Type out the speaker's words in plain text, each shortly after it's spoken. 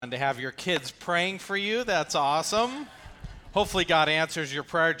And to have your kids praying for you, that's awesome. Hopefully God answers your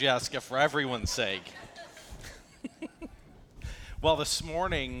prayer, Jessica, for everyone's sake. Well, this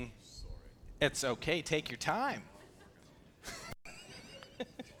morning, it's okay, take your time.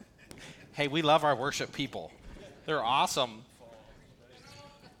 Hey, we love our worship people. They're awesome.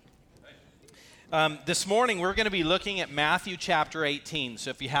 This morning, we're going to be looking at Matthew chapter 18.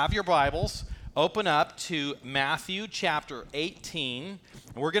 So if you have your Bibles, open up to Matthew chapter 18.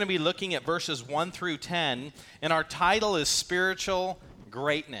 And we're going to be looking at verses 1 through 10. And our title is Spiritual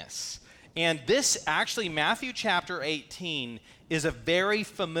Greatness. And this, actually, Matthew chapter 18 is a very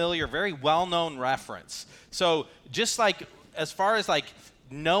familiar, very well-known reference. So just like, as far as like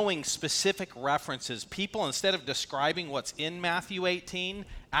knowing specific references, people, instead of describing what's in Matthew 18,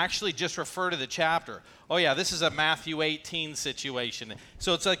 actually just refer to the chapter. Oh yeah, this is a Matthew 18 situation.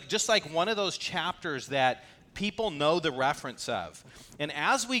 So it's like just like one of those chapters that people know the reference of. And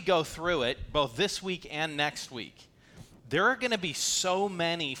as we go through it, both this week and next week, there are going to be so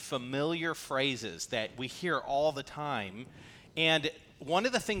many familiar phrases that we hear all the time. And one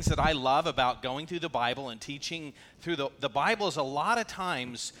of the things that I love about going through the Bible and teaching through the Bible is a lot of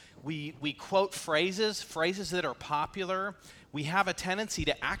times we quote phrases that are popular. We have a tendency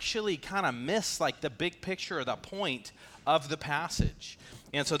to actually kind of miss like the big picture or the point of the passage.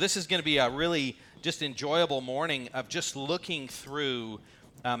 And so this is going to be a really just enjoyable morning of just looking through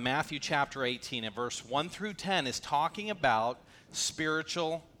Matthew chapter 18, and verse 1 through 10 is talking about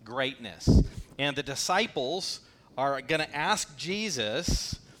spiritual greatness. And the disciples are going to ask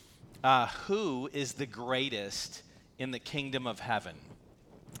Jesus who is the greatest in the kingdom of heaven.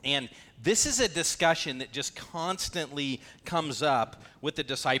 And this is a discussion that just constantly comes up with the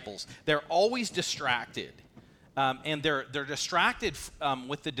disciples. They're always distracted. And they're distracted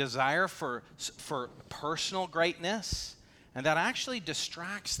with the desire for personal greatness. And that actually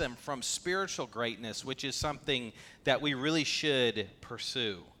distracts them from spiritual greatness, which is something that we really should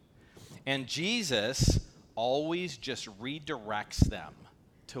pursue. And Jesus always just redirects them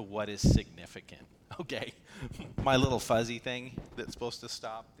to what is significant. Okay, my little fuzzy thing that's supposed to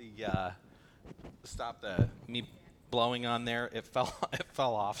stop the me blowing on there. It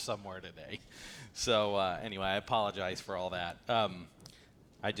fell off somewhere today. So anyway, I apologize for all that.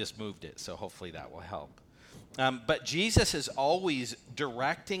 I just moved it, so hopefully that will help. But Jesus is always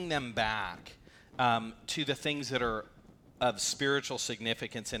directing them back to the things that are of spiritual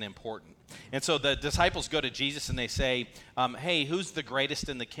significance and important. And so the disciples go to Jesus and they say, hey, who's the greatest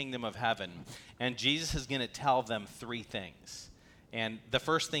in the kingdom of heaven? And Jesus is going to tell them three things. And the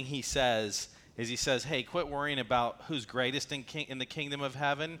first thing he says is hey, quit worrying about who's greatest in the kingdom of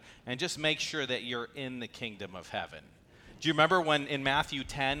heaven, and just make sure that you're in the kingdom of heaven. Do you remember when in Matthew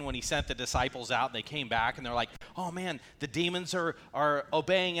 10, when he sent the disciples out and they came back and they're like, oh man, the demons are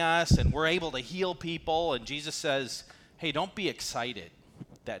obeying us and we're able to heal people. And Jesus says, hey, don't be excited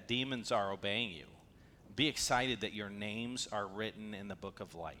that demons are obeying you. Be excited that your names are written in the book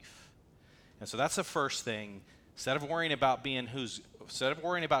of life. And so that's the first thing. Instead of worrying about who's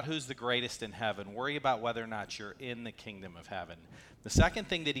the greatest in heaven, worry about whether or not you're in the kingdom of heaven. The second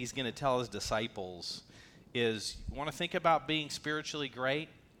thing that he's going to tell his disciples is, you want to think about being spiritually great?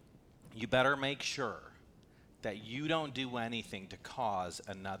 You better make sure that you don't do anything to cause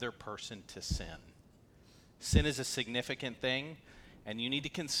another person to sin. Sin is a significant thing, and you need to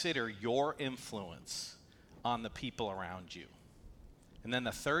consider your influence on the people around you. And then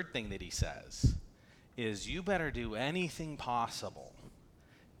the third thing that he says is, you better do anything possible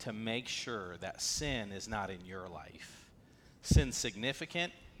to make sure that sin is not in your life. Sin's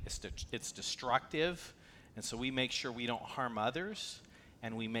significant, it's destructive, and so we make sure we don't harm others,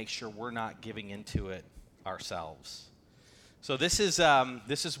 and we make sure we're not giving into it ourselves. So this is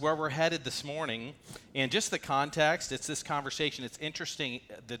where we're headed this morning. And just the context, it's this conversation. It's interesting.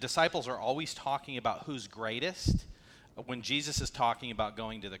 The disciples are always talking about who's greatest when Jesus is talking about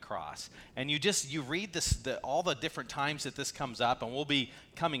going to the cross. And you read this, all the different times that this comes up, and we'll be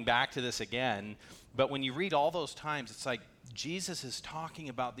coming back to this again. But when you read all those times, it's like Jesus is talking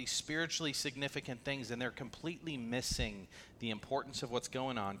about these spiritually significant things, and they're completely missing the importance of what's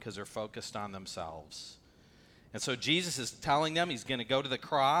going on because they're focused on themselves. And so Jesus is telling them he's going to go to the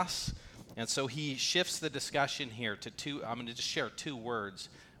cross, and so he shifts the discussion here to two. I'm going to just share two words.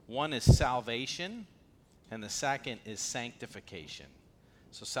 One is salvation, and the second is sanctification.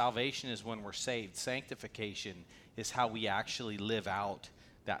 So salvation is when we're saved. Sanctification is how we actually live out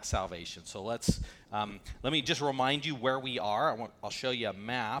that salvation. So let me just remind you where we are. I'll show you a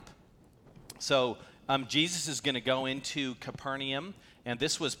map. So Jesus is going to go into Capernaum, and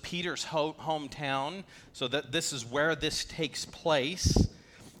this was Peter's hometown, so that this is where this takes place.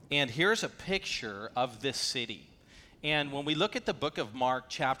 And here's a picture of this city. And when we look at the book of Mark,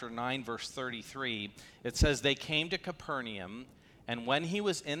 chapter 9, verse 33, it says, they came to Capernaum, and when he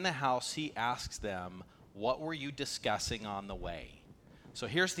was in the house, he asks them, what were you discussing on the way? So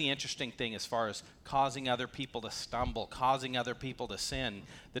here's the interesting thing as far as causing other people to stumble, causing other people to sin.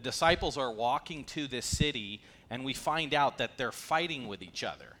 The disciples are walking to this city, and we find out that they're fighting with each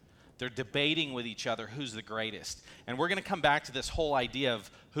other. They're debating with each other who's the greatest. And we're going to come back to this whole idea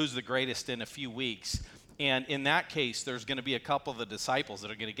of who's the greatest in a few weeks. And in that case, there's going to be a couple of the disciples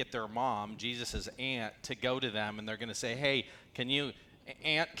that are going to get their mom, Jesus' aunt, to go to them, and they're going to say, hey,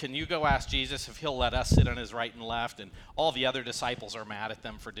 Aunt, can you go ask Jesus if he'll let us sit on his right and left? And all the other disciples are mad at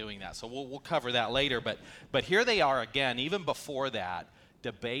them for doing that. So we'll cover that later. But here they are again, even before that,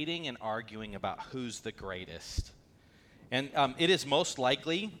 debating and arguing about who's the greatest. And it is most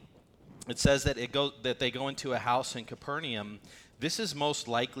likely, it says that they go into a house in Capernaum. This is most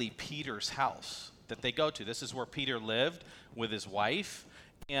likely Peter's house that they go to. This is where Peter lived with his wife.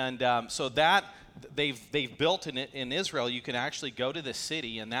 And so that they've built in Israel, you can actually go to the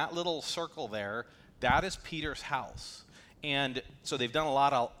city, and that little circle there, that is Peter's house. And so they've done a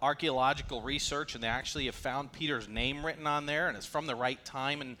lot of archaeological research, and they actually have found Peter's name written on there, and it's from the right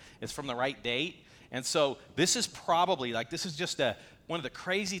time, and it's from the right date. And so this is probably, this is just one of the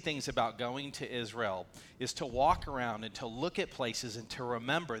crazy things about going to Israel is to walk around and to look at places and to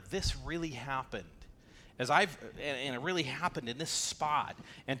remember this really happened. And it really happened in this spot,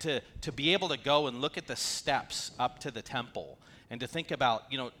 and to be able to go and look at the steps up to the temple, and to think about,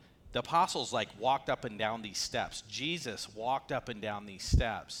 the apostles walked up and down these steps. Jesus walked up and down these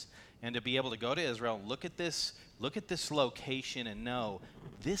steps, and to be able to go to Israel and look at this location and know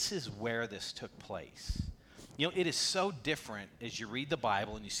this is where this took place. It is so different as you read the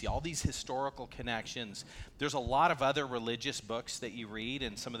Bible and you see all these historical connections. There's a lot of other religious books that you read,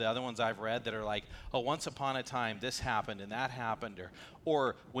 and some of the other ones I've read that are like, oh, once upon a time this happened and that happened.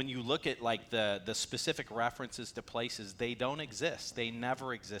 Or when you look at the specific references to places, they don't exist. They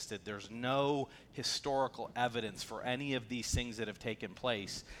never existed. There's no historical evidence for any of these things that have taken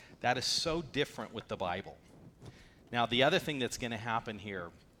place. That is so different with the Bible. Now, the other thing that's going to happen here,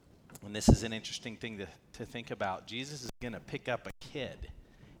 and this is an interesting thing to think about, Jesus is going to pick up a kid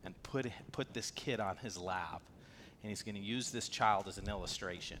and put this kid on his lap, and he's going to use this child as an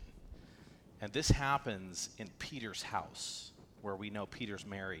illustration. And this happens in Peter's house, where we know Peter's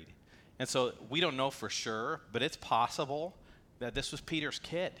married. And so we don't know for sure, but it's possible that this was Peter's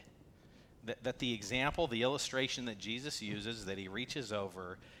kid. That the example, the illustration that Jesus uses, that he reaches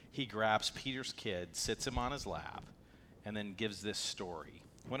over, he grabs Peter's kid, sits him on his lap, and then gives this story.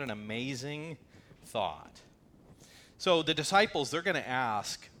 What an amazing thought. So the disciples, they're going to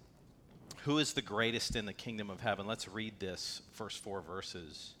ask, who is the greatest in the kingdom of heaven? Let's read this first 4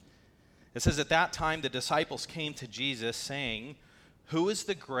 verses. It says, at that time the disciples came to Jesus saying, who is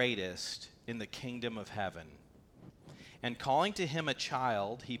the greatest in the kingdom of heaven? And calling to him a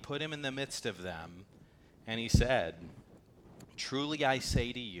child, he put him in the midst of them, and he said, truly I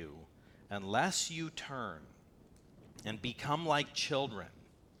say to you, unless you turn and become like children,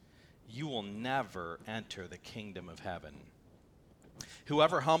 you will never enter the kingdom of heaven.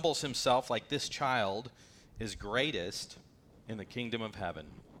 Whoever humbles himself like this child is greatest in the kingdom of heaven.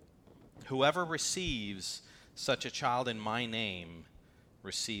 Whoever receives such a child in my name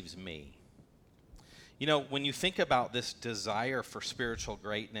receives me. When you think about this desire for spiritual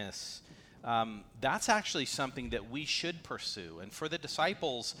greatness, that's actually something that we should pursue. And for the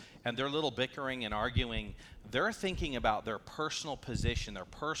disciples and their little bickering and arguing, they're thinking about their personal position, their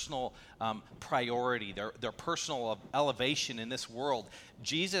personal priority, their personal elevation in this world.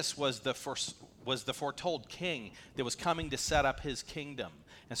 Jesus was the foretold king that was coming to set up his kingdom.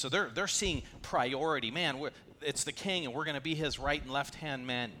 And so they're seeing priority. Man, it's the king, and we're going to be his right and left-hand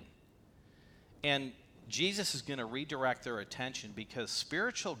men. And Jesus is going to redirect their attention, because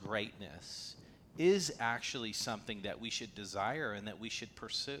spiritual greatness is actually something that we should desire and that we should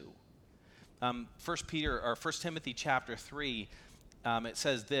pursue. 1 Timothy chapter 3, it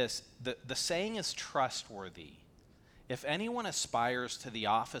says this, the saying is trustworthy. If anyone aspires to the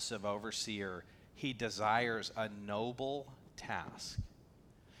office of overseer, he desires a noble task.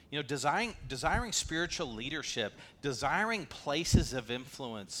 Desiring spiritual leadership, desiring places of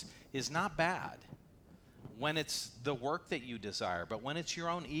influence is not bad when it's the work that you desire, but when it's your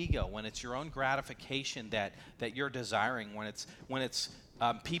own ego, when it's your own gratification that you're desiring, when it's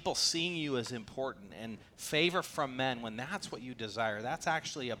people seeing you as important and favor from men, when that's what you desire, that's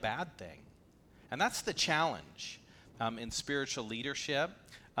actually a bad thing. And that's the challenge in spiritual leadership.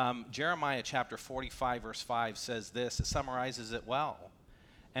 Jeremiah chapter 45 verse 5 says this, it summarizes it well.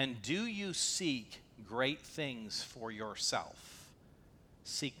 And do you seek great things for yourself?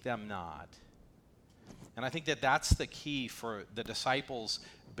 Seek them not. And I think that that's the key for the disciples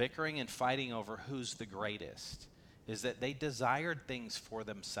bickering and fighting over who's the greatest, is that they desired things for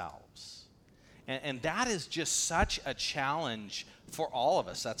themselves. And that is just such a challenge for all of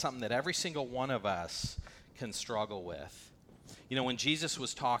us. That's something that every single one of us can struggle with. You know, when Jesus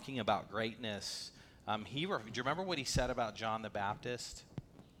was talking about greatness, do you remember what he said about John the Baptist?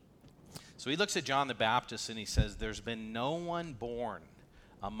 So he looks at John the Baptist and he says, there's been no one born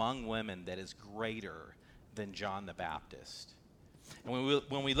among women that is greater than John the Baptist. And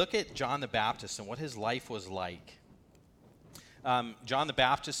when we look at John the Baptist and what his life was like, John the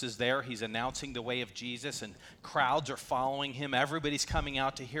Baptist is there. He's announcing the way of Jesus, and crowds are following him. Everybody's coming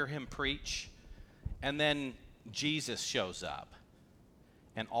out to hear him preach. And then Jesus shows up,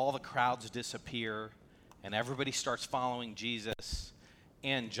 and all the crowds disappear, and everybody starts following Jesus.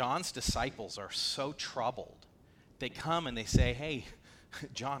 And John's disciples are so troubled. They come and they say, hey,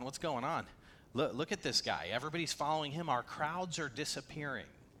 John, what's going on? Look at this guy. Everybody's following him. Our crowds are disappearing.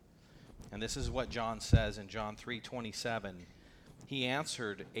 And this is what John says in John 3:27. He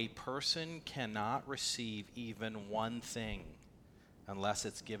answered, a person cannot receive even one thing unless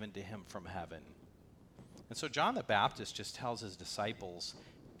it's given to him from heaven. And so John the Baptist just tells his disciples,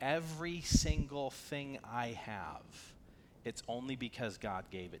 every single thing I have, it's only because God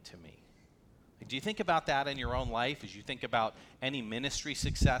gave it to me. Do you think about that in your own life as you think about any ministry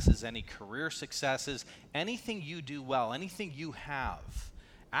successes, any career successes, anything you do well, anything you have?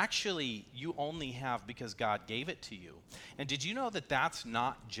 Actually, you only have because God gave it to you. And did you know that that's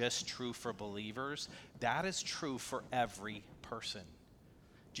not just true for believers? That is true for every person.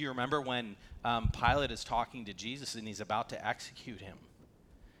 Do you remember when Pilate is talking to Jesus and he's about to execute him?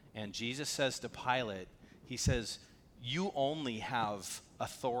 And Jesus says to Pilate, he says, you only have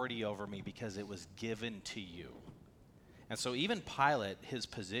authority over me because it was given to you. And so even Pilate, his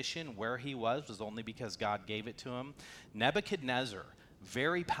position where he was only because God gave it to him. Nebuchadnezzar,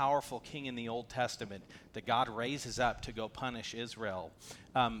 very powerful king in the Old Testament that God raises up to go punish Israel.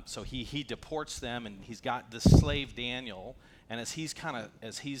 So he deports them, and he's got this slave Daniel. And as he's kind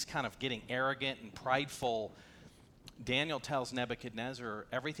of getting arrogant and prideful, Daniel tells Nebuchadnezzar,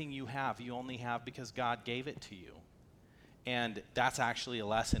 everything you have, you only have because God gave it to you. And that's actually a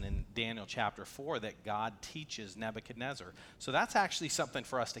lesson in Daniel chapter 4 that God teaches Nebuchadnezzar. So that's actually something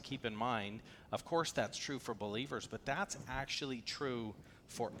for us to keep in mind. Of course, that's true for believers, but that's actually true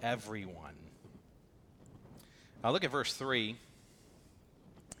for everyone. Now look at verse 3.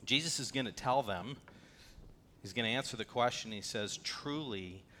 Jesus is going to tell them, he's going to answer the question. He says,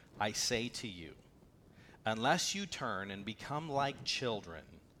 truly, I say to you, unless you turn and become like children,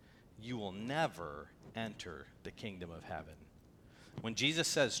 you will never enter the kingdom of heaven. When Jesus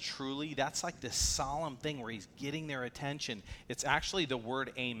says truly, that's like this solemn thing where he's getting their attention. It's actually the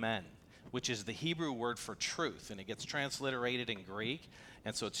word amen, which is the Hebrew word for truth, and it gets transliterated in Greek.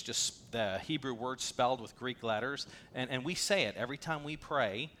 And so it's just the Hebrew word spelled with Greek letters. And we say it every time we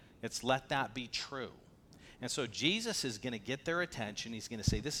pray. It's let that be true. And so Jesus is going to get their attention. He's going to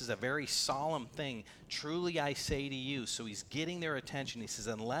say, this is a very solemn thing. Truly I say to you. So he's getting their attention. He says,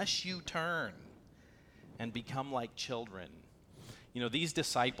 unless you turn and become like children. You know, these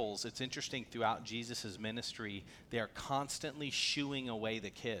disciples, it's interesting, throughout Jesus' ministry, they are constantly shooing away the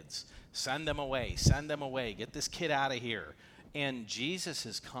kids. Send them away, get this kid out of here. And Jesus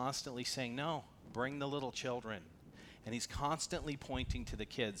is constantly saying, no, bring the little children. And he's constantly pointing to the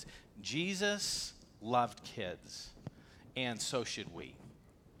kids. Jesus loved kids, and so should we.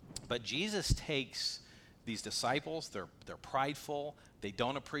 But Jesus takes these disciples, they're prideful, they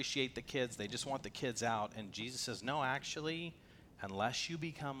don't appreciate the kids, they just want the kids out. And Jesus says, no, actually, unless you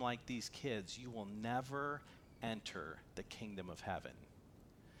become like these kids, you will never enter the kingdom of heaven.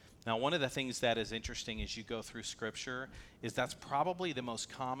 Now, one of the things that is interesting as you go through Scripture is that's probably the most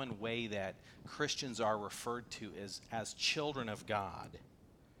common way that Christians are referred to as children of God.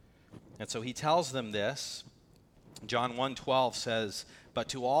 And so he tells them this. John 1:12 says, but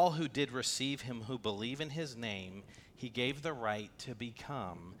to all who did receive him, who believe in his name, he gave the right to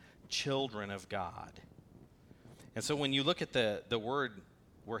become children of God. And so when you look at the word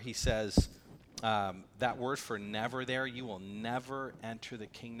where he says, that word for never there, you will never enter the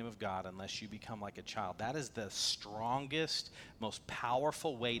kingdom of God unless you become like a child. That is the strongest, most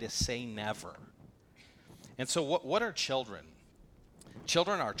powerful way to say never. And so what are children?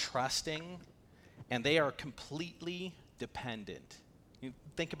 Children are trusting, and they are completely dependent. You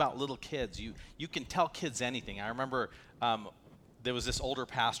think about little kids. You can tell kids anything. I remember there was this older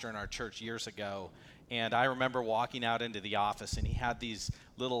pastor in our church years ago, And I remember walking out into the office, and he had these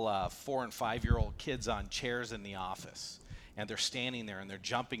little 4- and 5-year-old kids on chairs in the office. And they're standing there, and they're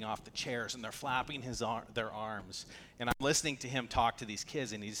jumping off the chairs, and they're flapping their arms. And I'm listening to him talk to these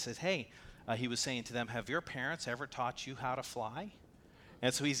kids, and he says, hey, he was saying to them, have your parents ever taught you how to fly?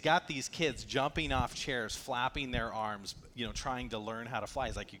 And so he's got these kids jumping off chairs, flapping their arms, trying to learn how to fly.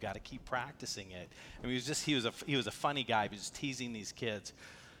 He's like, you got to keep practicing it. I mean, he was a funny guy. He was just teasing these kids.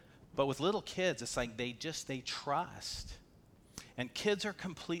 But with little kids, it's like they trust. And kids are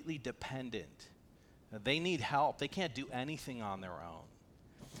completely dependent. They need help. They can't do anything on their own.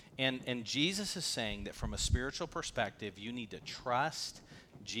 And Jesus is saying that from a spiritual perspective, you need to trust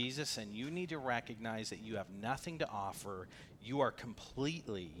Jesus, and you need to recognize that you have nothing to offer. You are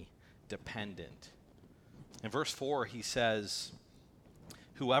completely dependent. In verse 4, he says,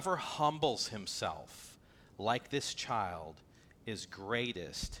 whoever humbles himself like this child is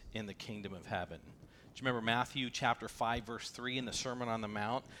greatest in the kingdom of heaven. Do you remember Matthew chapter 5, verse 3 in the Sermon on the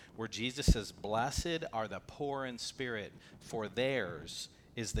Mount, where Jesus says, blessed are the poor in spirit, for theirs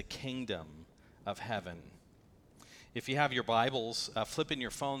is the kingdom of heaven. If you have your Bibles, flip in your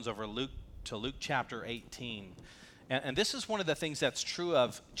phones over to Luke chapter 18. And this is one of the things that's true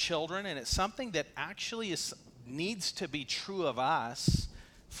of children, and it's something that actually needs to be true of us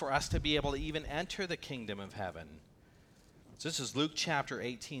for us to be able to even enter the kingdom of heaven. So this is Luke chapter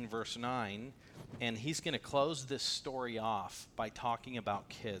 18, verse 9, and he's going to close this story off by talking about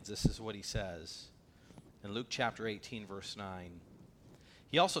kids. This is what he says in Luke chapter 18, verse 9.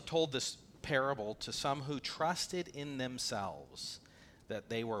 He also told this parable to some who trusted in themselves that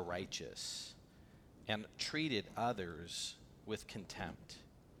they were righteous and treated others with contempt.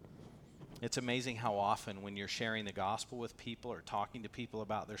 It's amazing how often when you're sharing the gospel with people or talking to people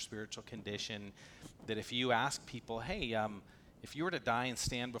about their spiritual condition, that if you ask people, hey, if you were to die and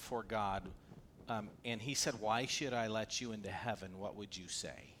stand before God, and he said, why should I let you into heaven, what would you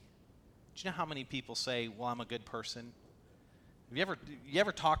say? Do you know how many people say, well, I'm a good person? Have you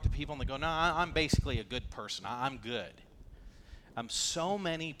ever talk to people and they go, no, I'm basically a good person. I'm good. So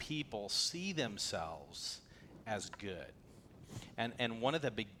many people see themselves as good. And one of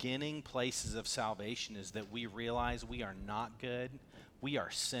the beginning places of salvation is that we realize we are not good. We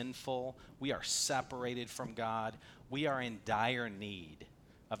are sinful. We are separated from God. We are in dire need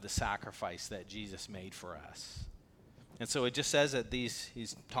of the sacrifice that Jesus made for us. And so it just says that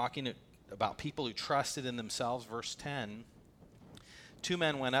he's talking about people who trusted in themselves. Verse 10, 2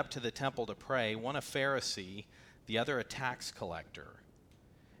 men went up to the temple to pray, one a Pharisee, the other a tax collector.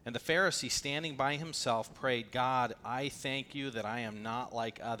 And the Pharisee, standing by himself, prayed, God, I thank you that I am not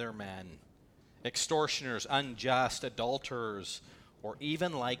like other men, extortioners, unjust, adulterers, or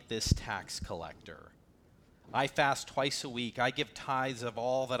even like this tax collector. I fast twice a week. I give tithes of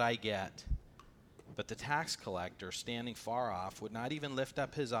all that I get. But the tax collector, standing far off, would not even lift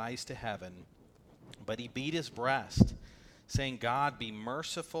up his eyes to heaven, but he beat his breast, saying, God, be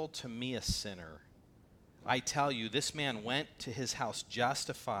merciful to me, a sinner. I tell you, this man went to his house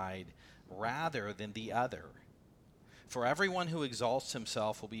justified rather than the other. For everyone who exalts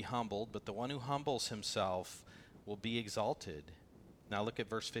himself will be humbled, but the one who humbles himself will be exalted. Now look at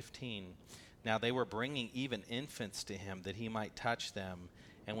verse 15. Now they were bringing even infants to him that he might touch them,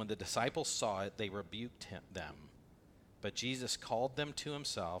 and when the disciples saw it, they rebuked them. But Jesus called them to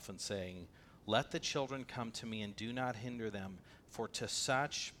himself and saying, let the children come to me and do not hinder them, for to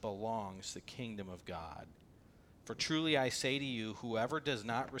such belongs the kingdom of God. For truly I say to you, whoever does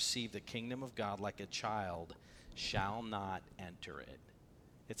not receive the kingdom of God like a child shall not enter it.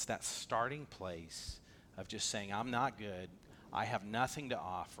 It's that starting place of just saying, I'm not good, I have nothing to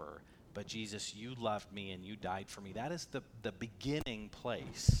offer, but Jesus, you loved me and you died for me. That is the beginning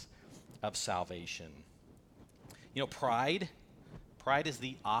place of salvation. You know, pride is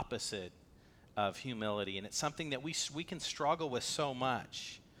the opposite of humility, and it's something that we can struggle with so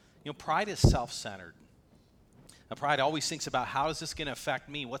much. You know, pride is self-centered. Now, pride always thinks about, how is this going to affect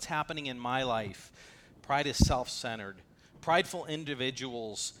me? What's happening in my life? Pride is self-centered. Prideful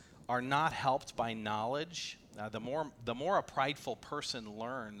individuals are not helped by knowledge. The more a prideful person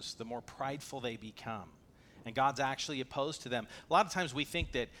learns, the more prideful they become. And God's actually opposed to them. A lot of times we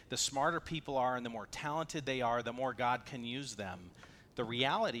think that the smarter people are and the more talented they are, the more God can use them. The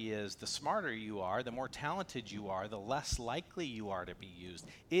reality is, the smarter you are, the more talented you are, the less likely you are to be used.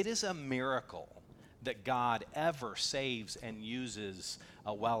 It is a miracle that God ever saves and uses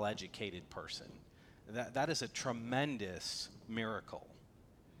a well-educated person. That is a tremendous miracle.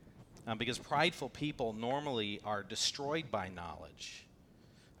 Because prideful people normally are destroyed by knowledge.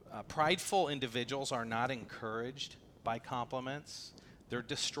 Prideful individuals are not encouraged by compliments. They're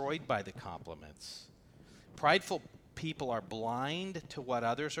destroyed by the compliments. Prideful people are blind to what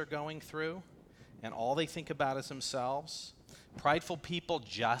others are going through, and all they think about is themselves. Prideful people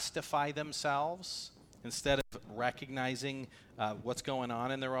justify themselves instead of recognizing what's going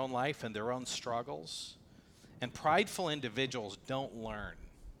on in their own life and their own struggles. And prideful individuals don't learn.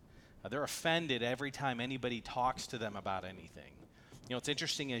 They're offended every time anybody talks to them about anything. You know, it's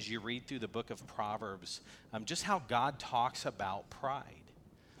interesting as you read through the book of Proverbs, just how God talks about pride.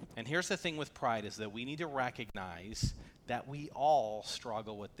 And here's the thing with pride is that we need to recognize that we all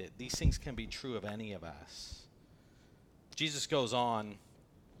struggle with it. These things can be true of any of us. Jesus goes on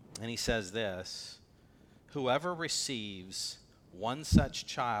and he says this, whoever receives one such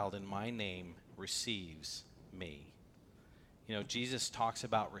child in my name receives me. You know, Jesus talks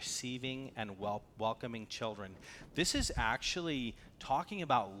about receiving and welcoming children. This is actually talking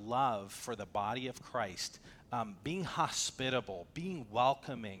about love for the body of Christ, being hospitable, being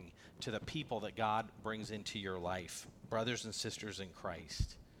welcoming to the people that God brings into your life, brothers and sisters in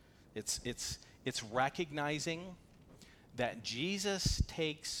Christ. It's recognizing that Jesus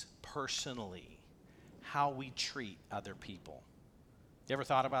takes personally how we treat other people. You ever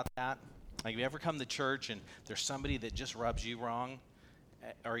thought about that? Like, have you ever come to church and there's somebody that just rubs you wrong?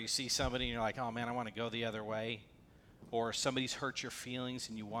 Or you see somebody and you're like, oh man, I want to go the other way. Or somebody's hurt your feelings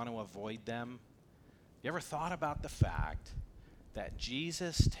and you want to avoid them. You ever thought about the fact that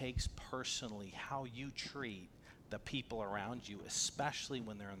Jesus takes personally how you treat the people around you, especially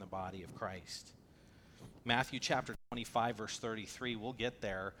when they're in the body of Christ? Matthew chapter 25, verse 33, we'll get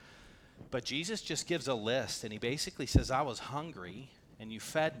there. But Jesus just gives a list, and he basically says, I was hungry, and you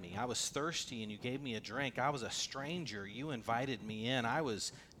fed me. I was thirsty, and you gave me a drink. I was a stranger. You invited me in. I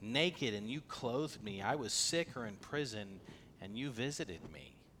was naked, and you clothed me. I was sick or in prison, and you visited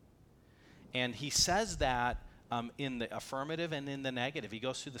me. And he says that in the affirmative and in the negative. He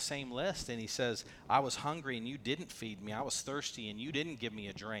goes through the same list, and he says, I was hungry, and you didn't feed me. I was thirsty, and you didn't give me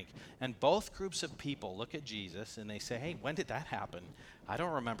a drink. And both groups of people look at Jesus, and they say, hey, when did that happen? I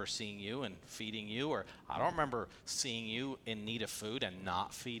don't remember seeing you and feeding you, or I don't remember seeing you in need of food and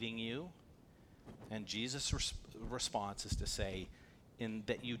not feeding you. And Jesus' response is to say, in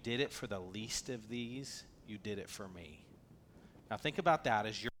that you did it for the least of these, you did it for me. Now think about that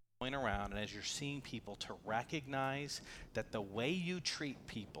as you're going around and as you're seeing people, to recognize that the way you treat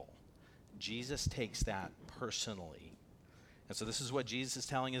people, Jesus takes that personally. And so this is what Jesus is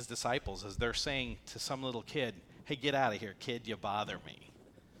telling his disciples as they're saying to some little kid, hey, get out of here, kid, you bother me.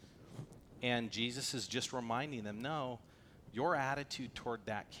 And Jesus is just reminding them, no, your attitude toward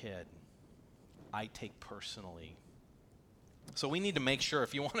that kid, I take personally. So we need to make sure,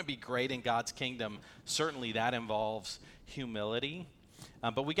 if you want to be great in God's kingdom, certainly that involves humility.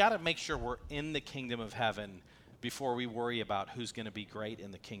 But we got to make sure we're in the kingdom of heaven before we worry about who's going to be great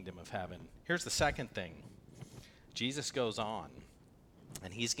in the kingdom of heaven. Here's the second thing. Jesus goes on,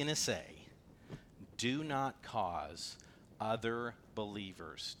 and he's going to say, do not cause other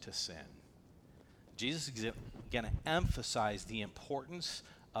believers to sin. Jesus is going to emphasize the importance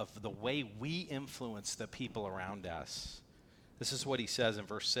of the way we influence the people around us. This is what he says in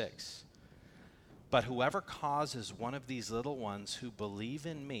verse 6. But whoever causes one of these little ones who believe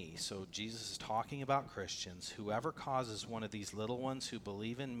in me, so Jesus is talking about Christians, whoever causes one of these little ones who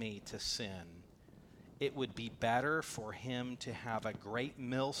believe in me to sin, it would be better for him to have a great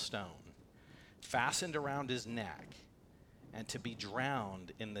millstone fastened around his neck and to be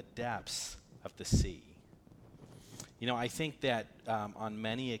drowned in the depths of the sea. You know, I think that on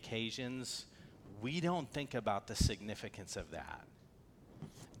many occasions, we don't think about the significance of that.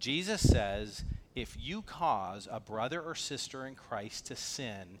 Jesus says, if you cause a brother or sister in Christ to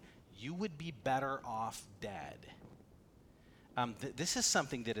sin, you would be better off dead. This is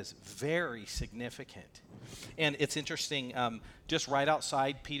something that is very significant. And it's interesting, just right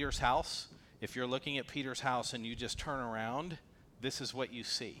outside Peter's house, if you're looking at Peter's house and you just turn around, this is what you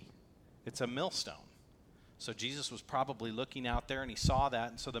see. It's a millstone. So Jesus was probably looking out there and he saw that.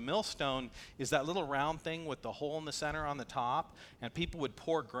 And so the millstone is that little round thing with the hole in the center on the top. And people would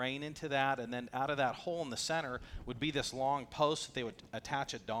pour grain into that. And then out of that hole in the center would be this long post that they would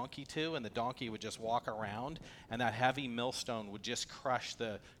attach a donkey to. And the donkey would just walk around. And that heavy millstone would just crush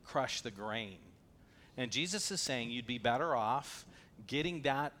the grain. And Jesus is saying you'd be better off getting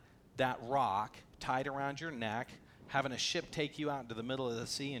that rock tied around your neck, having a ship take you out into the middle of the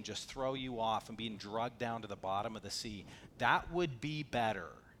sea and just throw you off and being dragged down to the bottom of the sea. That would be better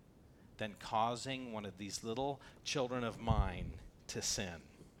than causing one of these little children of mine to sin.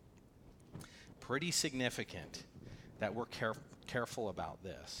 Pretty significant that we're careful about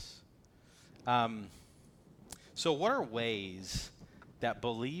this. So what are ways that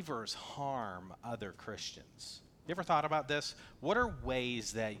believers harm other Christians. You ever thought about this? What are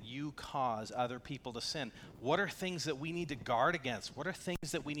ways that you cause other people to sin? What are things that we need to guard against? What are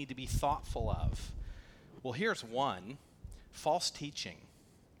things that we need to be thoughtful of? Well, here's one: false teaching.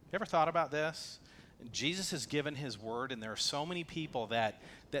 You ever thought about this? Jesus has given his word, and there are so many people that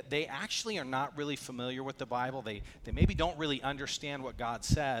they actually are not really familiar with the Bible. They maybe don't really understand what God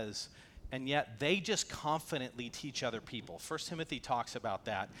says, and yet they just confidently teach other people. 1 Timothy talks about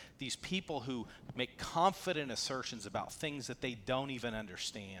that. These people who make confident assertions about things that they don't even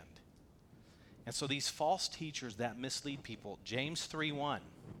understand. And so these false teachers that mislead people, James 3:1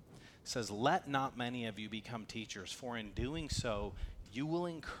 says, "Let not many of you become teachers, for in doing so, you will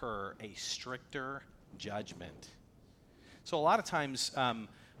incur a stricter judgment." So a lot of times,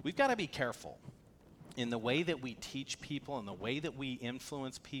 we've got to be careful in the way that we teach people and the way that we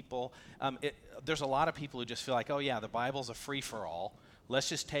influence people. There's a lot of people who just feel like, oh yeah, the Bible's a free-for-all. Let's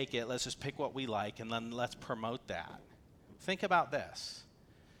just take it, let's just pick what we like, and then let's promote that. Think about this.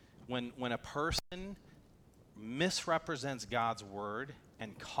 When a person misrepresents God's word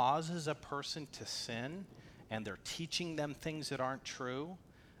and causes a person to sin, and they're teaching them things that aren't true,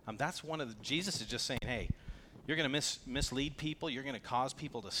 that's one of the, Jesus is just saying, hey, you're going to mislead people, you're going to cause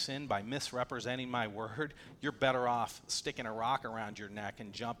people to sin by misrepresenting my word. You're better off sticking a rock around your neck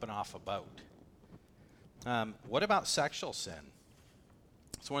and jumping off a boat. What about sexual sin?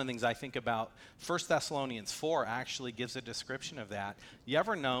 It's one of the things I think about. 1 Thessalonians 4 actually gives a description of that. You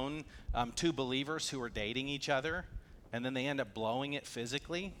ever known two believers who are dating each other, and then they end up blowing it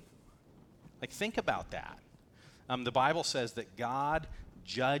physically? Like, think about that. The Bible says that God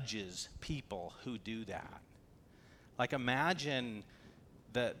judges people who do that. Like, imagine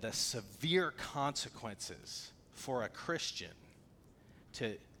the severe consequences for a Christian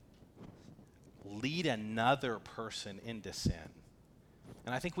to lead another person into sin.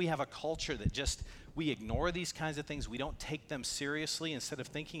 And I think we have a culture that just, we ignore these kinds of things. We don't take them seriously instead of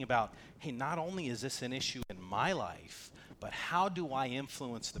thinking about, hey, not only is this an issue in my life, but how do I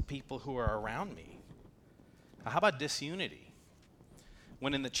influence the people who are around me? How about disunity?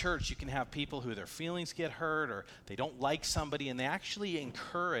 When in the church you can have people who their feelings get hurt or they don't like somebody, and they actually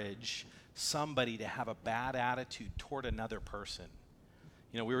encourage somebody to have a bad attitude toward another person.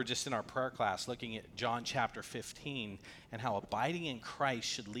 You know, we were just in our prayer class looking at John chapter 15 and how abiding in Christ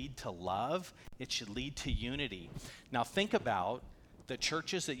should lead to love. It should lead to unity. Now think about the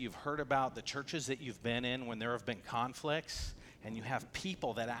churches that you've heard about, the churches that you've been in when there have been conflicts, and you have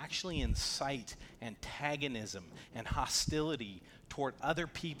people that actually incite antagonism and hostility toward other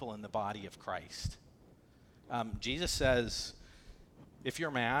people in the body of Christ. Jesus says, if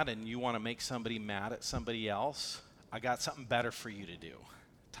you're mad and you want to make somebody mad at somebody else, I got something better for you to do.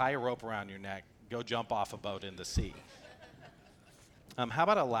 Tie a rope around your neck, go jump off a boat in the sea. How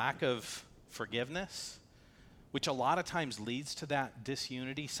about a lack of forgiveness, which a lot of times leads to that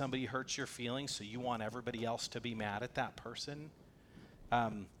disunity? Somebody hurts your feelings, so you want everybody else to be mad at that person.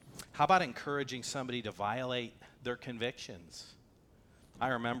 How about encouraging somebody to violate their convictions? I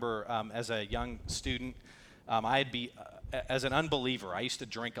remember as a young student, as an unbeliever, I used to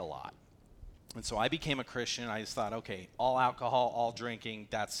drink a lot. And so I became a Christian. I just thought, okay, all alcohol, all drinking,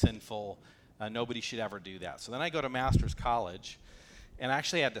 that's sinful. Nobody should ever do that. So then I go to master's college, and I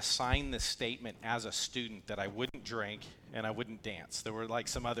actually had to sign this statement as a student that I wouldn't drink and I wouldn't dance. There were like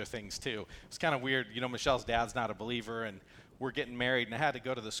some other things too. It's kind of weird. You know, Michelle's dad's not a believer, and we're getting married, and I had to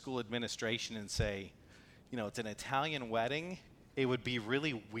go to the school administration and say, you know, it's an Italian wedding. It would be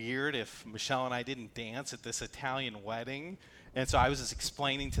really weird if Michelle and I didn't dance at this Italian wedding. And so I was just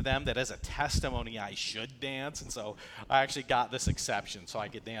explaining to them that as a testimony, I should dance. And so I actually got this exception so I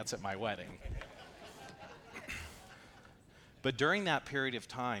could dance at my wedding. But during that period of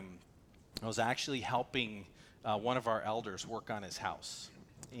time, I was actually helping one of our elders work on his house.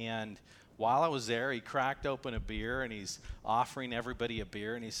 And while I was there, he cracked open a beer, and he's offering everybody a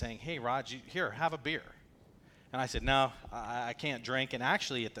beer. And he's saying, hey, Rod, here, have a beer. And I said, no, I can't drink. And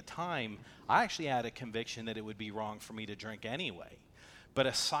actually, at the time, I actually had a conviction that it would be wrong for me to drink anyway. But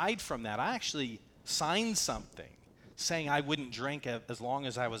aside from that, I actually signed something saying I wouldn't drink as long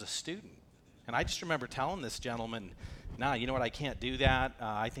as I was a student. And I just remember telling this gentleman, nah, you know what, I can't do that.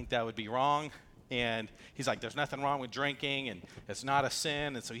 I think that would be wrong. And he's like, there's nothing wrong with drinking, and it's not a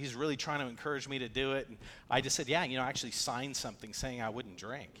sin. And so he's really trying to encourage me to do it. And I just said, yeah, you know, I actually signed something saying I wouldn't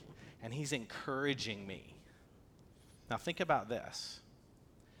drink. And he's encouraging me. Now think about this.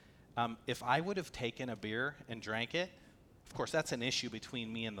 If I would have taken a beer and drank it, of course that's an issue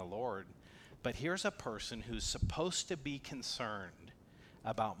between me and the Lord, but here's a person who's supposed to be concerned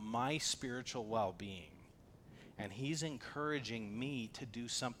about my spiritual well-being, and he's encouraging me to do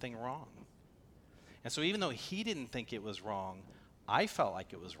something wrong. And so even though he didn't think it was wrong, I felt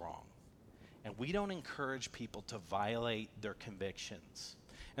like it was wrong. And we don't encourage people to violate their convictions.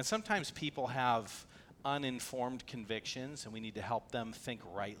 And sometimes people have uninformed convictions, and we need to help them think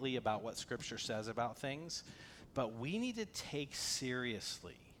rightly about what Scripture says about things. But we need to take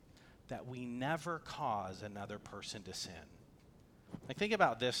seriously that we never cause another person to sin. Like, think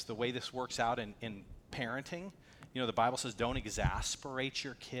about this, the way this works out in parenting. You know, the Bible says don't exasperate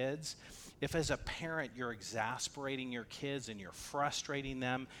your kids. If as a parent you're exasperating your kids and you're frustrating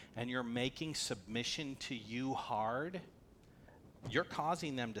them and you're making submission to you hard, you're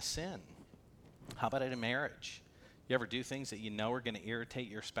causing them to sin. How about in a marriage? You ever do things that you know are going to irritate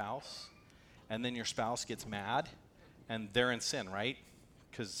your spouse, and then your spouse gets mad, and they're in sin, right?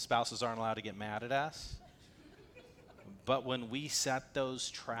 Because spouses aren't allowed to get mad at us. But when we set those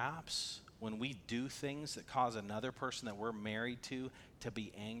traps, when we do things that cause another person that we're married to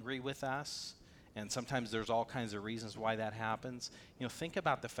be angry with us, and sometimes there's all kinds of reasons why that happens, you know, think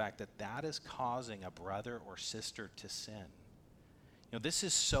about the fact that that is causing a brother or sister to sin. You know, this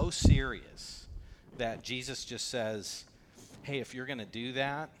is so serious that Jesus just says, hey, if you're going to do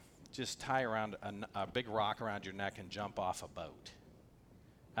that, just tie around a big rock around your neck and jump off a boat.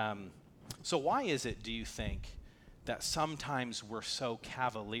 So why is it, do you think, that sometimes we're so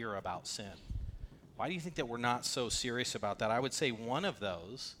cavalier about sin? Why do you think that we're not so serious about that? I would say one of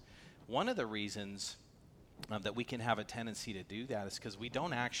the reasons that we can have a tendency to do that is because we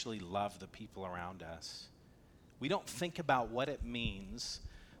don't actually love the people around us. We don't think about what it means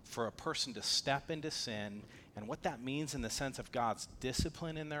for a person to step into sin and what that means in the sense of God's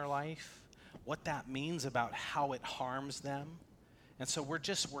discipline in their life, what that means about how it harms them. And so we're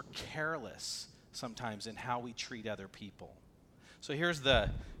careless sometimes in how we treat other people. So here's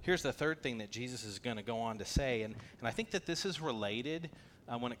the third thing that Jesus is going to go on to say, and I think that this is related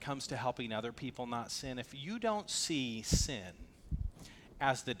when it comes to helping other people not sin. If you don't see sin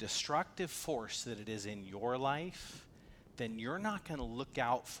as the destructive force that it is in your life, then you're not going to look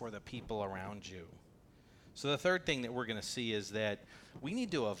out for the people around you. So the third thing that we're going to see is that we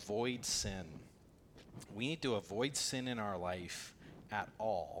need to avoid sin. We need to avoid sin in our life at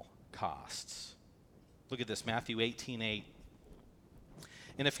all costs. Look at this, Matthew 18:8.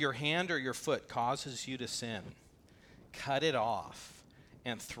 And if your hand or your foot causes you to sin, cut it off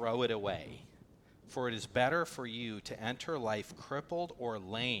and throw it away. For it is better for you to enter life crippled or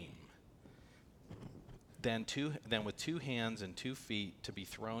lame than with 2 hands and 2 feet to be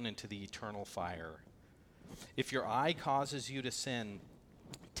thrown into the eternal fire. If your eye causes you to sin,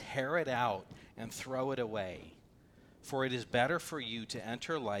 tear it out and throw it away. For it is better for you to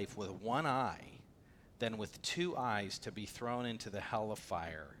enter life with 1 eye than with 2 eyes to be thrown into the hell of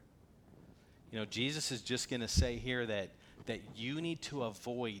fire. You know, Jesus is just going to say here that you need to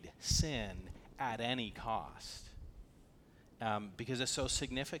avoid sin at any cost because it's so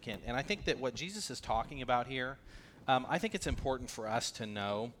significant. And I think that what Jesus is talking about here, I think it's important for us to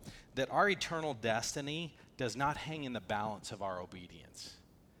know that our eternal destiny does not hang in the balance of our obedience.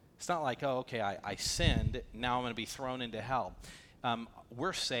 It's not like, oh, okay, I sinned, now I'm going to be thrown into hell.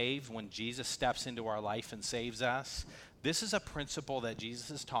 We're saved when Jesus steps into our life and saves us. This is a principle that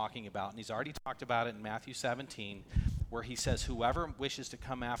Jesus is talking about, and he's already talked about it in Matthew 17, where he says, whoever wishes to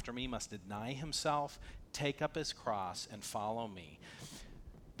come after me must deny himself, take up his cross, and follow me.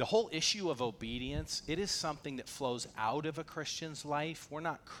 The whole issue of obedience, it is something that flows out of a Christian's life. We're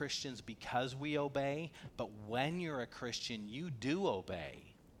not Christians because we obey, but when you're a Christian, you do obey.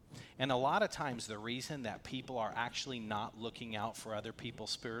 And a lot of times the reason that people are actually not looking out for other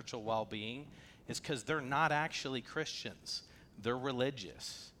people's spiritual well-being is because they're not actually Christians. They're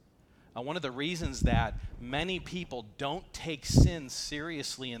religious. One of the reasons that many people don't take sin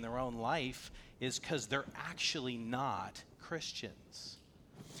seriously in their own life is because they're actually not Christians.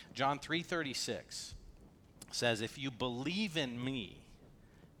 John 3:36 says, if you believe in me,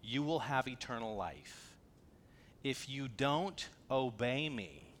 you will have eternal life. If you don't obey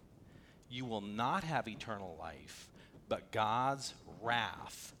me, you will not have eternal life, but God's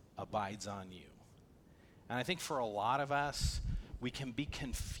wrath abides on you. And I think for a lot of us, we can be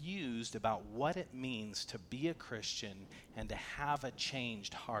confused about what it means to be a Christian and to have a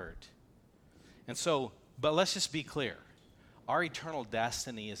changed heart. And so, but let's just be clear. Our eternal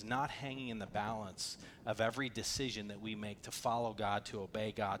destiny is not hanging in the balance of every decision that we make to follow God, to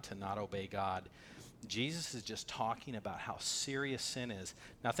obey God, to not obey God. Jesus is just talking about how serious sin is.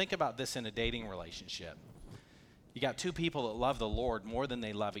 Now think about this in a dating relationship. You got 2 people that love the Lord more than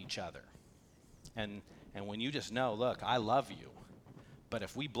they love each other. And when you just know, look, I love you, But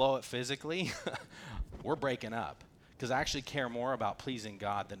if we blow it physically, we're breaking up, because I actually care more about pleasing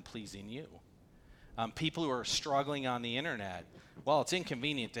God than pleasing you. People who are struggling on the internet, well, it's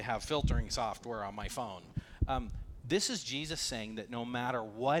inconvenient to have filtering software on my phone. This is Jesus saying that no matter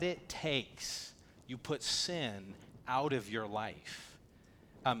what it takes, you put sin out of your life.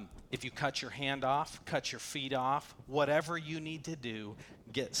 If you cut your hand off, cut your feet off, whatever you need to do,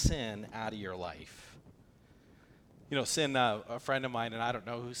 get sin out of your life. You know, sin, a friend of mine, and I don't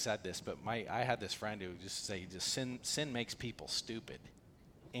know who said this, but I had this friend who just say, sin makes people stupid.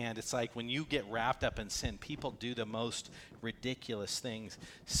 And it's like when you get wrapped up in sin, people do the most ridiculous things.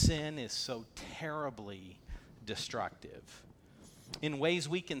 Sin is so terribly destructive in ways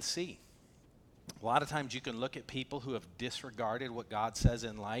we can see. A lot of times you can look at people who have disregarded what God says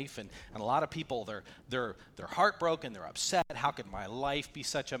in life, and a lot of people, they're heartbroken, they're upset. How could my life be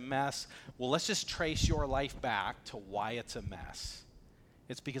such a mess? Well, let's just trace your life back to why it's a mess.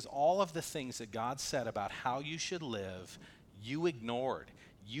 It's because all of the things that God said about how you should live, you ignored.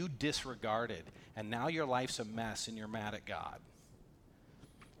 You disregarded, and now your life's a mess and you're mad at God.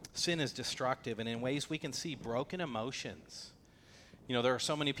 Sin is destructive, and in ways we can see broken emotions. You know, there are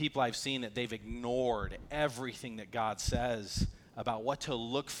so many people I've seen that they've ignored everything that God says about what to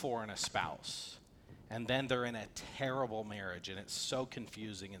look for in a spouse. And then they're in a terrible marriage, and it's so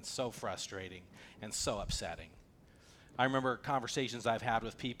confusing and so frustrating and so upsetting. I remember conversations I've had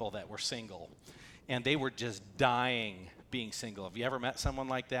with people that were single, and they were just dying being single. Have you ever met someone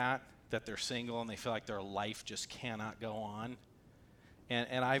like that they're single and they feel like their life just cannot go on?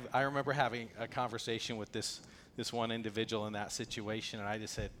 And I remember having a conversation with this one individual in that situation, and I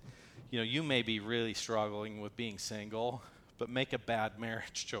just said, you know, you may be really struggling with being single, but make a bad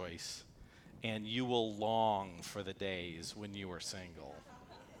marriage choice, and you will long for the days when you were single.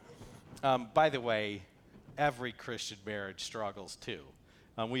 By the way, every Christian marriage struggles too.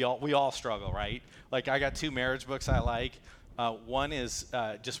 We all struggle, right? Like, I got 2 marriage books I like. One is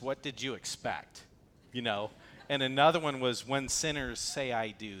just What Did You Expect? You know, and another one was When Sinners Say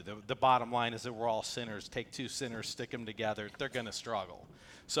I Do. The bottom line is that we're all sinners. Take 2 sinners, stick them together. They're going to struggle.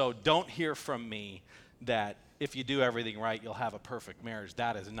 So don't hear from me that if you do everything right, you'll have a perfect marriage.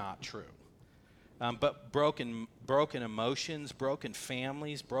 That is not true. But broken emotions, broken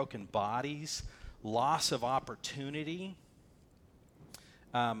families, broken bodies, loss of opportunity,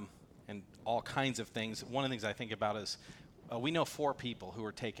 and all kinds of things. One of the things I think about is we know 4 people who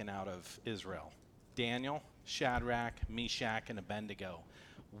were taken out of Israel: Daniel, Shadrach, Meshach, and Abednego.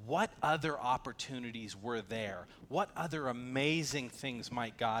 What other opportunities were there? What other amazing things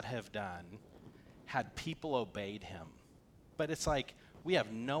might God have done had people obeyed him? But it's like we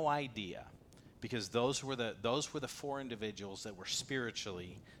have no idea, because those were the 4 individuals that were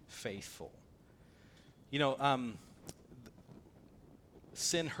spiritually faithful. You know,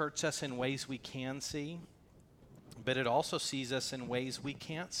 sin hurts us in ways we can see, but it also sees us in ways we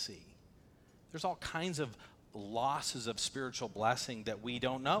can't see. There's all kinds of losses of spiritual blessing that we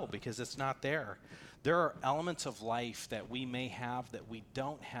don't know because it's not there. There are elements of life that we may have that we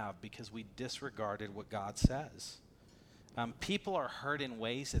don't have because we disregarded what God says. People are hurt in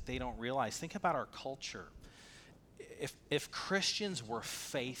ways that they don't realize. Think about our culture. If Christians were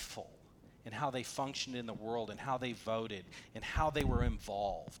faithful in how they functioned in the world and how they voted and how they were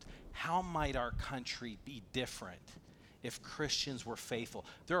involved, how might our country be different if Christians were faithful?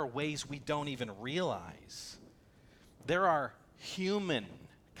 There are ways we don't even realize. There are human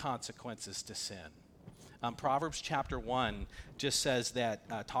consequences to sin. Proverbs chapter 1 just says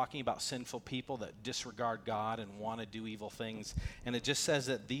that, talking about sinful people that disregard God and want to do evil things, and it just says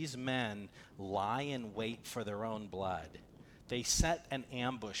that these men lie in wait for their own blood. They set an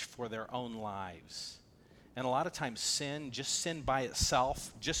ambush for their own lives. And a lot of times sin by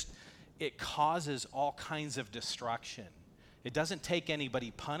itself, it causes all kinds of destruction. It doesn't take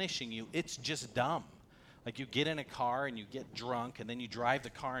anybody punishing you. It's just dumb. Like, you get in a car and you get drunk, and then you drive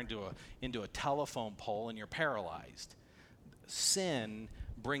the car into a telephone pole and you're paralyzed. Sin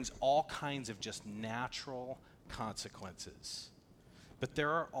brings all kinds of just natural consequences. But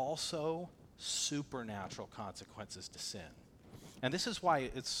there are also supernatural consequences to sin. And this is why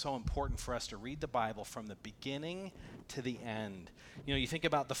it's so important for us to read the Bible from the beginning to the end. You know, you think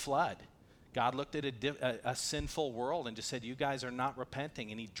about the flood. God looked at a sinful world and just said, you guys are not repenting,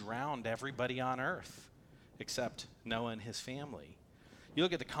 and he drowned everybody on earth except Noah and his family. You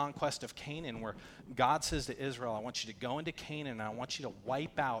look at the conquest of Canaan, where God says to Israel, I want you to go into Canaan, and I want you to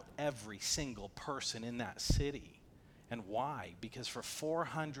wipe out every single person in that city. And why? Because for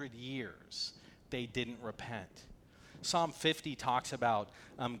 400 years, they didn't repent. Psalm 50 talks about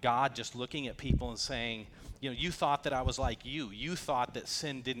God just looking at people and saying, you thought that I was like you. You thought that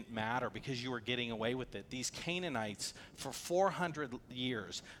sin didn't matter because you were getting away with it. These Canaanites, for 400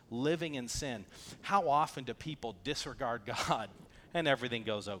 years, living in sin. How often do people disregard God and everything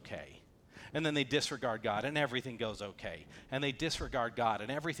goes okay? And then they disregard God and everything goes okay. And they disregard God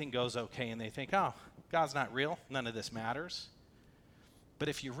and everything goes okay. And they think, oh, God's not real. None of this matters. But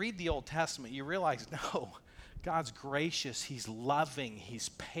if you read the Old Testament, you realize, no, God's gracious. He's loving. He's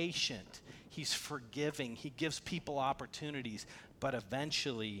patient. He's forgiving. He gives people opportunities. But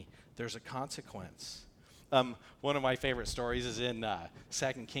eventually, there's a consequence. One of my favorite stories is in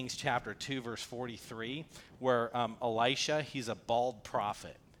 2 Kings chapter 2, verse 43, where Elisha, he's a bald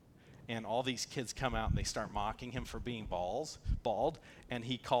prophet. And all these kids come out and they start mocking him for being bald. And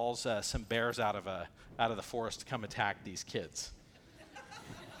he calls some bears out of the forest to come attack these kids.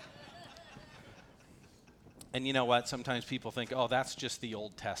 And you know what? Sometimes people think, oh, that's just the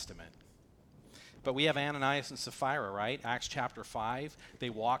Old Testament. But we have Ananias and Sapphira, right? Acts chapter 5. They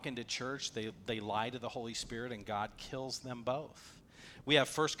walk into church, they lie to the Holy Spirit, and God kills them both. We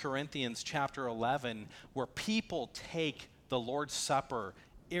have 1 Corinthians chapter 11, where people take the Lord's Supper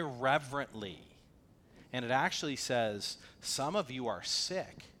irreverently. And it actually says, some of you are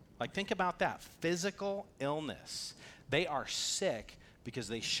sick. Like, think about that. Physical illness. They are sick because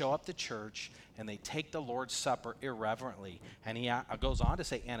they show up to church and they take the Lord's Supper irreverently. And he goes on to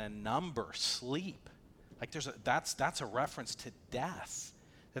say, and a number sleep. Like, that's a reference to death.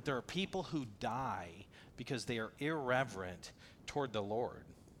 That there are people who die because they are irreverent toward the Lord.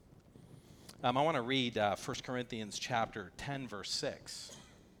 I want to read 1 Corinthians chapter 10, verse 6.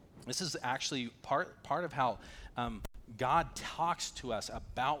 This is actually part of how God talks to us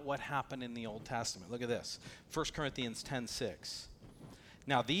about what happened in the Old Testament. Look at this. 1 Corinthians 10:6.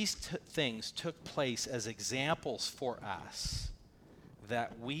 Now these things took place as examples for us,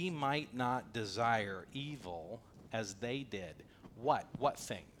 that we might not desire evil as they did. What? What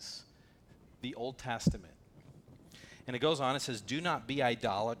things? The Old Testament. And it goes on, it says, do not be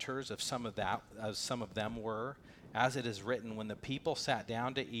idolaters as some of them were, as it is written, when the people sat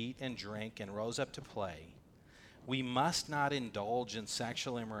down to eat and drink and rose up to play. We must not indulge in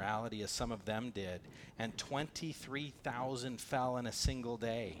sexual immorality as some of them did, and 23,000 fell in a single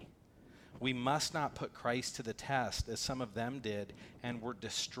day. We must not put Christ to the test as some of them did and were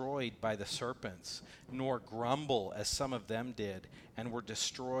destroyed by the serpents, nor grumble as some of them did and were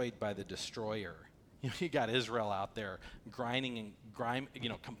destroyed by the destroyer. You got Israel out there complaining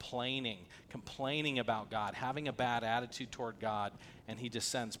about God, having a bad attitude toward God, and he just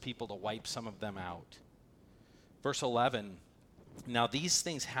sends people to wipe some of them out. Verse 11, now these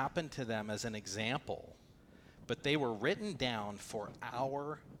things happened to them as an example, but they were written down for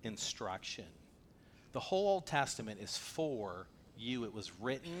our instruction. The whole Old Testament is for you. It was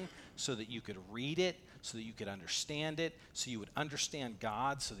written so that you could read it, so that you could understand it, so you would understand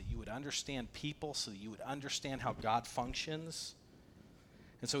God, so that you would understand people, so that you would understand how God functions.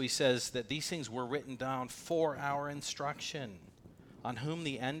 And so he says that these things were written down for our instruction, on whom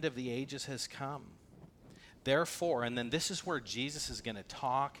the end of the ages has come. Therefore, and then this is where Jesus is going to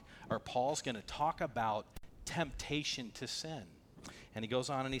talk, or Paul's going to talk about temptation to sin. And he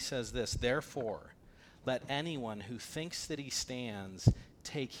goes on and he says this, therefore, let anyone who thinks that he stands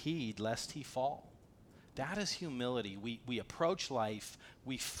take heed lest he fall. That is humility. We approach life,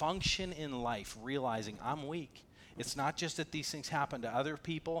 we function in life realizing I'm weak. It's not just that these things happen to other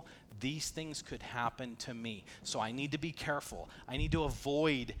people, these things could happen to me. So I need to be careful. I need to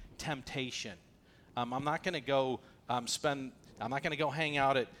avoid temptation. I'm not going to go hang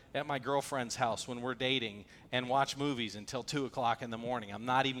out at my girlfriend's house when we're dating and watch movies until 2 o'clock in the morning. I'm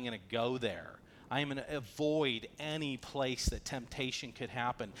not even going to go there. I am going to avoid any place that temptation could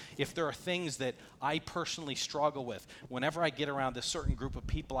happen. If there are things that I personally struggle with, whenever I get around a certain group of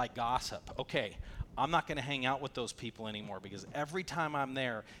people, I gossip. Okay, I'm not going to hang out with those people anymore because every time I'm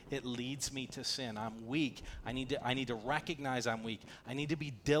there, it leads me to sin. I'm weak. I need to recognize I'm weak. I need to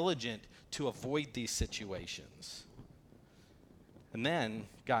be diligent to avoid these situations. And then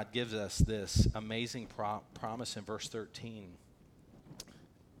God gives us this amazing promise in verse 13.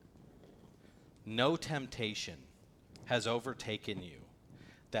 No temptation has overtaken you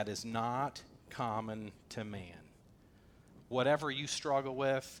that is not common to man. Whatever you struggle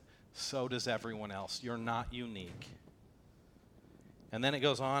with, so does everyone else. You're not unique. And then it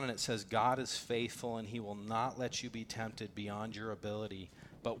goes on and it says, God is faithful and he will not let you be tempted beyond your ability,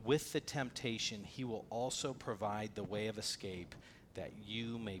 but with the temptation, he will also provide the way of escape that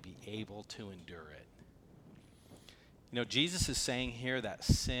you may be able to endure it. You know, Jesus is saying here that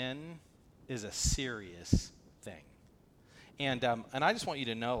sin is a serious thing. And I just want you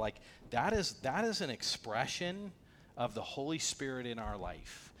to know, like, that is an expression of the Holy Spirit in our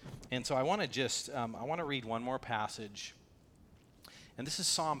life. And so I want to just, I want to read one more passage. And this is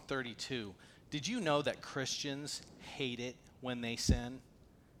Psalm 32. Did you know that Christians hate it when they sin?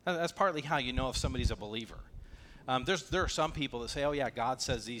 That's partly how you know if somebody's a believer. There are some people that say, oh yeah, God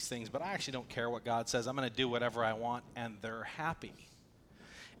says these things, but I actually don't care what God says. I'm going to do whatever I want, and they're happy.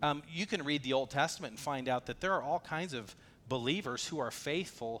 You can read the Old Testament and find out that there are all kinds of believers who are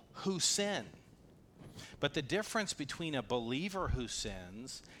faithful who sin. But the difference between a believer who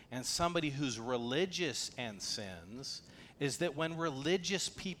sins and somebody who's religious and sins is that when religious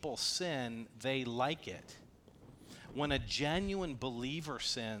people sin, they like it. When a genuine believer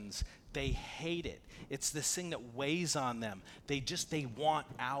sins, they hate it. It's this thing that weighs on them. They want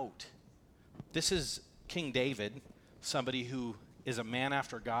out. This is King David, somebody who is a man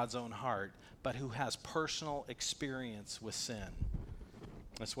after God's own heart, but who has personal experience with sin.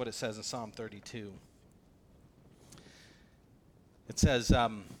 That's what it says in Psalm 32. It says, here,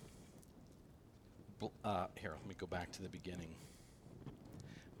 let me go back to the beginning.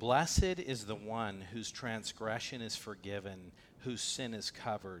 Blessed is the one whose transgression is forgiven, whose sin is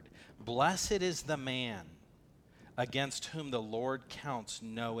covered. Blessed is the man against whom the Lord counts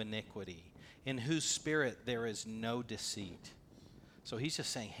no iniquity, in whose spirit there is no deceit. So he's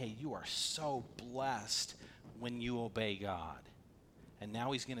just saying, hey, you are so blessed when you obey God. And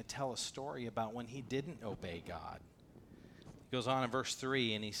now he's going to tell a story about when he didn't obey God. He goes on in verse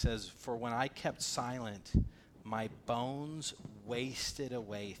 3, and he says, for when I kept silent, my bones wasted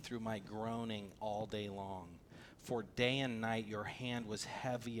away through my groaning all day long. For day and night your hand was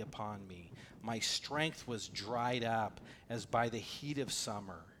heavy upon me. My strength was dried up as by the heat of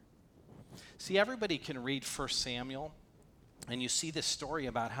summer. See, everybody can read 1 Samuel, and you see this story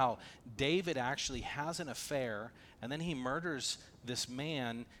about how David actually has an affair, and then he murders this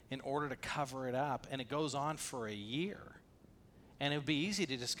man in order to cover it up, and it goes on for a year. And it would be easy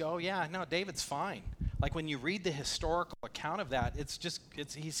to just go, yeah, no, David's fine. Like when you read the historical account of that,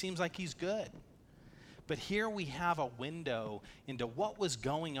 he seems like he's good. But here we have a window into what was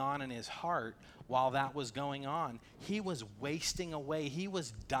going on in his heart while that was going on. He was wasting away. He was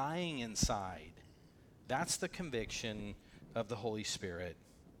dying inside. That's the conviction of the Holy Spirit.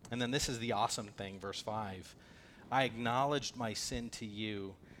 And then this is the awesome thing, verse 5. I acknowledged my sin to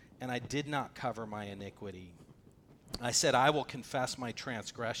you, and I did not cover my iniquity. I said, I will confess my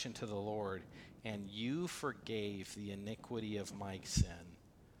transgression to the Lord, and you forgave the iniquity of my sin.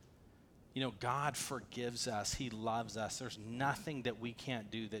 You know, God forgives us. He loves us. There's nothing that we can't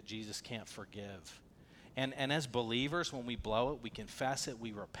do that Jesus can't forgive. And as believers, when we blow it, we confess it,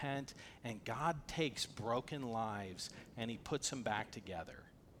 we repent, and God takes broken lives and he puts them back together.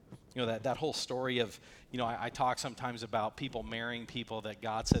 You know, that whole story of, you know, I talk sometimes about people marrying people that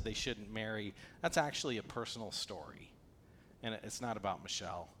God said they shouldn't marry. That's actually a personal story, and it's not about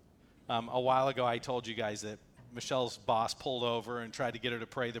Michelle. A while ago, I told you guys that Michelle's boss pulled over and tried to get her to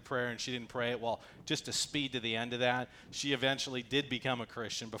pray the prayer, and she didn't pray it. Well, just to speed to the end of that, she eventually did become a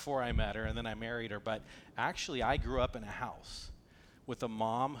Christian before I met her, and then I married her. But actually, I grew up in a house with a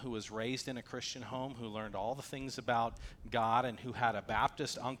mom who was raised in a Christian home, who learned all the things about God, and who had a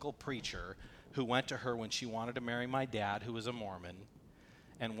Baptist uncle preacher who went to her when she wanted to marry my dad, who was a Mormon,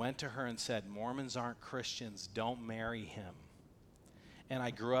 and went to her and said, Mormons aren't Christians, don't marry him. And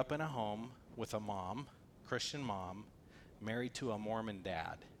I grew up in a home with a mom, Christian mom, married to a Mormon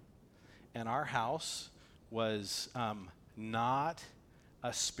dad. And our house was not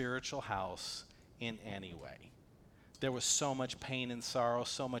a spiritual house in any way. There was so much pain and sorrow,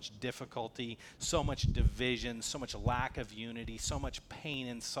 so much difficulty, so much division, so much lack of unity, so much pain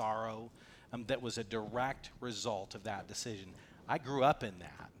and sorrow that was a direct result of that decision. I grew up in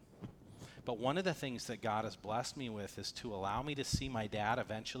that. But one of the things that God has blessed me with is to allow me to see my dad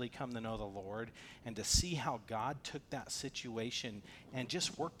eventually come to know the Lord, and to see how God took that situation and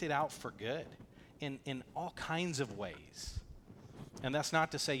just worked it out for good in all kinds of ways. And that's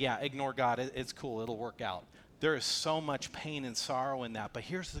not to say, yeah, ignore God, it's cool, it'll work out. There is so much pain and sorrow in that, but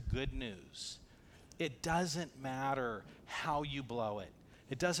here's the good news. It doesn't matter how you blow it.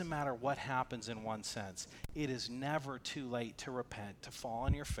 It doesn't matter what happens in one sense. It is never too late to repent, to fall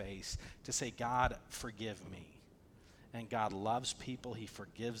on your face, to say, God, forgive me. And God loves people. He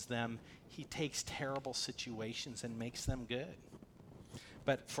forgives them. He takes terrible situations and makes them good.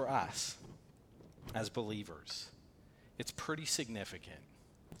 But for us, as believers, it's pretty significant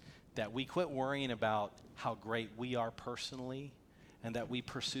that we quit worrying about how great we are personally and that we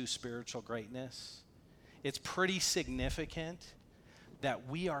pursue spiritual greatness. It's pretty significant that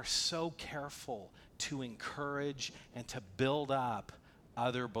we are so careful to encourage and to build up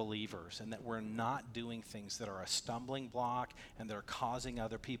other believers, and that we're not doing things that are a stumbling block and that are causing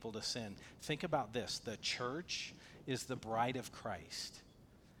other people to sin. Think about this. The church is the bride of Christ.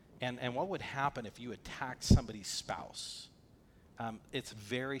 And what would happen if you attacked somebody's spouse? It's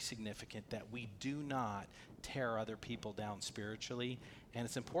very significant that we do not tear other people down spiritually, and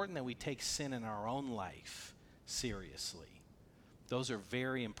it's important that we take sin in our own life seriously. Those are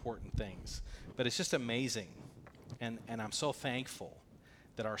very important things. But it's just amazing, and I'm so thankful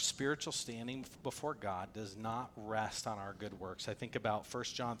that our spiritual standing before God does not rest on our good works. I think about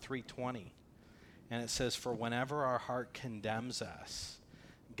 1 John 3:20, and it says, "For whenever our heart condemns us,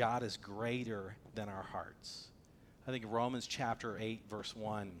 God is greater than our hearts." I think Romans chapter 8, verse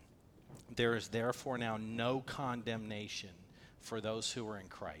 1, "There is therefore now no condemnation for those who are in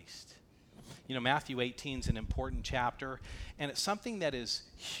Christ." You know, Matthew 18 is an important chapter, and it's something that is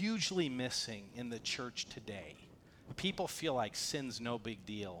hugely missing in the church today. People feel like sin's no big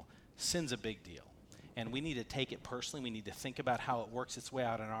deal. Sin's a big deal. And we need to take it personally. We need to think about how it works its way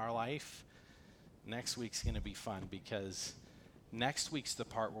out in our life. Next week's going to be fun, because next week's the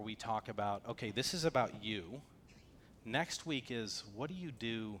part where we talk about, okay, this is about you. Next week is, what do you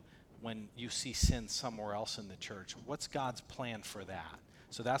do when you see sin somewhere else in the church? What's God's plan for that?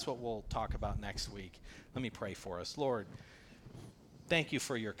 So that's what we'll talk about next week. Let me pray for us. Lord, thank you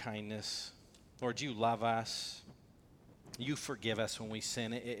for your kindness. Lord, you love us. You forgive us when we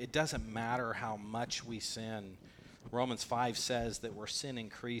sin. It doesn't matter how much we sin. Romans 5 says that where sin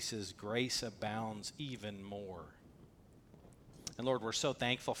increases, grace abounds even more. And Lord, we're so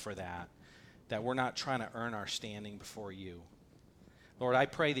thankful for that we're not trying to earn our standing before you. Lord, I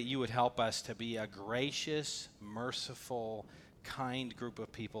pray that you would help us to be a gracious, merciful, kind group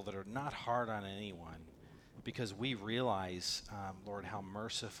of people that are not hard on anyone, because we realize, Lord, how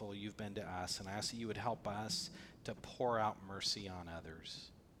merciful you've been to us. And I ask that you would help us to pour out mercy on others.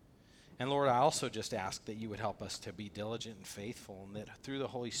 And Lord, I also just ask that you would help us to be diligent and faithful, and that through the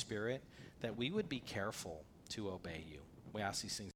Holy Spirit, that we would be careful to obey you. We ask these things